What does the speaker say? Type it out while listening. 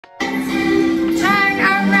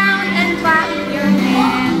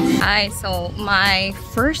Alright, so my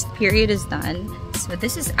first period is done. So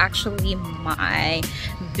this is actually my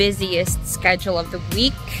busiest schedule of the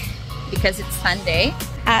week because it's Sunday.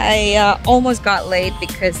 I almost got late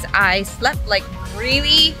because I slept like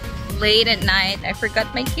really late at night. I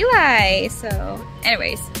forgot my kilay. So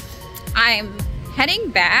anyways, I'm heading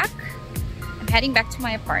back. I'm heading back to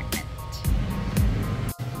my apartment.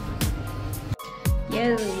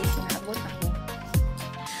 Yo, sinabot ako.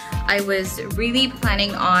 I was really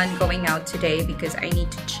planning on going out today because I need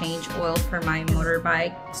to change oil for my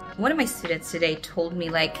motorbike. One of my students today told me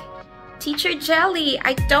like, Teacher Jelly,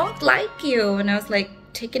 I don't like you. And I was like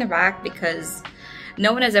taken aback because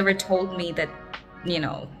no one has ever told me that, you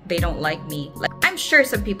know, they don't like me. Like, I'm sure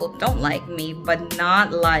some people don't like me, but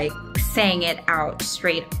not like saying it out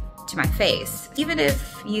straight to my face. Even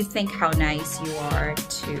if you think how nice you are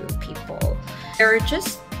to people, there are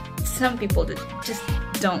just some people that just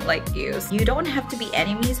don't like you. You don't have to be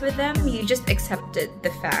enemies with them. You just accepted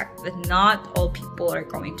the fact that not all people are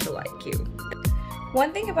going to like you.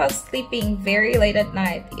 One thing about sleeping very late at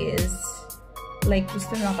night is like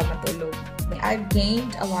gusto na ako matulog. I've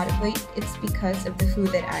gained a lot of weight. It's because of the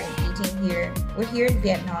food that I'm eating here. We're here in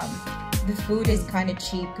Vietnam. The food is kind of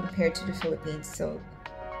cheap compared to the Philippines, so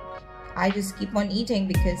I just keep on eating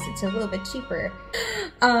because it's a little bit cheaper.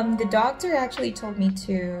 The doctor actually told me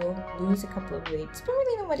to lose a couple of weight. I don't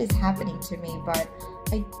really know what is happening to me, but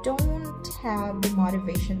I don't have the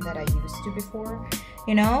motivation that I used to before.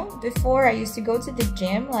 You know, before I used to go to the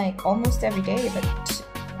gym like almost every day, but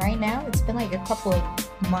right now it's been like a couple of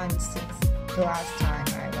months since the last time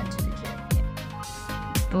I went to the gym.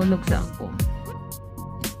 Tulog sa ako.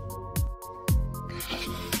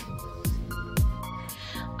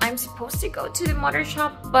 I'm supposed to go to the motor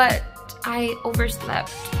shop, but I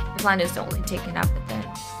overslept. The plan is to only take a nap, but then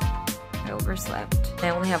I overslept. I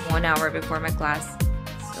only have 1 hour before my class,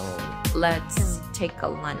 so let's take a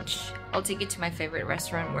lunch. I'll take you to my favorite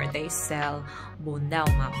restaurant where they sell bún đào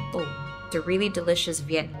mắm tôm. It's a really delicious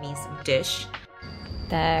Vietnamese dish.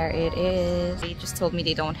 There it is. They just told me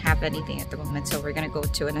they don't have anything at the moment, so we're gonna go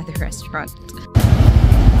to another restaurant.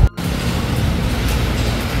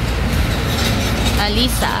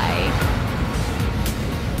 Alisai.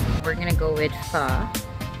 We're gonna go with pho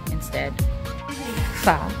instead.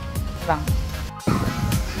 Pho. Vang.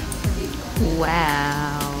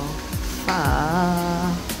 Wow. Pho.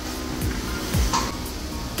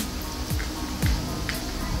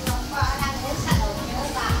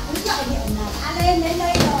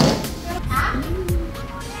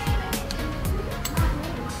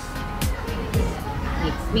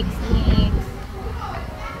 Mix.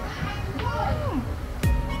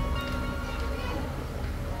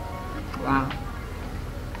 Wow.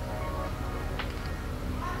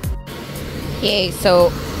 Okay, so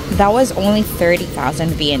that was only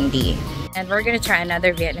 30,000 VND. And we're gonna try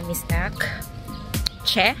another Vietnamese snack.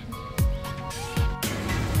 Che.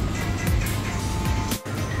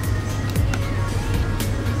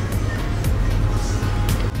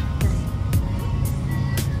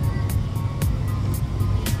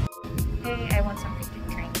 Hey, I want something to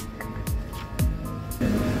drink.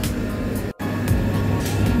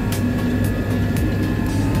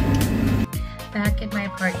 Back in my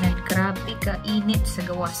apartment, grabe ka-init sa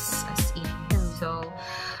gawas as in. So,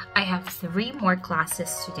 I have 3 more classes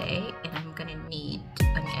today and I'm gonna need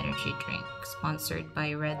an energy drink sponsored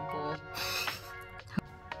by Red Bull.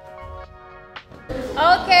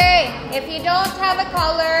 Okay, if you don't have a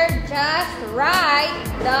color, just write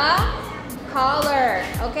the color,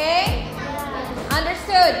 okay?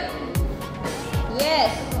 Understood?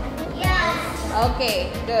 Yes. Yes. Okay,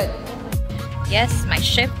 good. Yes, my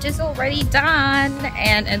shift is already done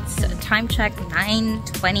and it's time check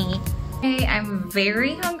 9:20. Hey, I'm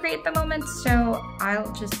very hungry at the moment, so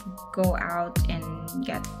I'll just go out and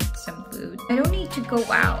get some food. I don't need to go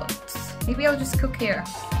out. Maybe I'll just cook here.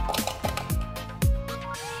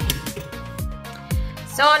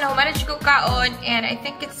 So, no managed to cook kaon, and I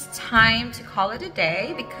think it's time to call it a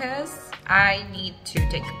day because I need to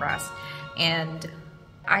take a rest. And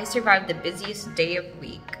I survived the busiest day of the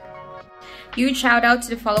week. Huge shout out to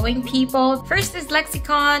the following people. First is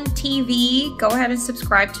Lexicon TV. Go ahead and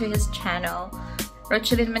subscribe to his channel.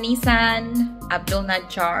 Rochelyn Manisan, Abdul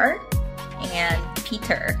Najjar, and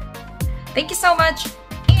Peter. Thank you so much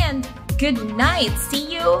and good night. See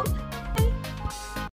you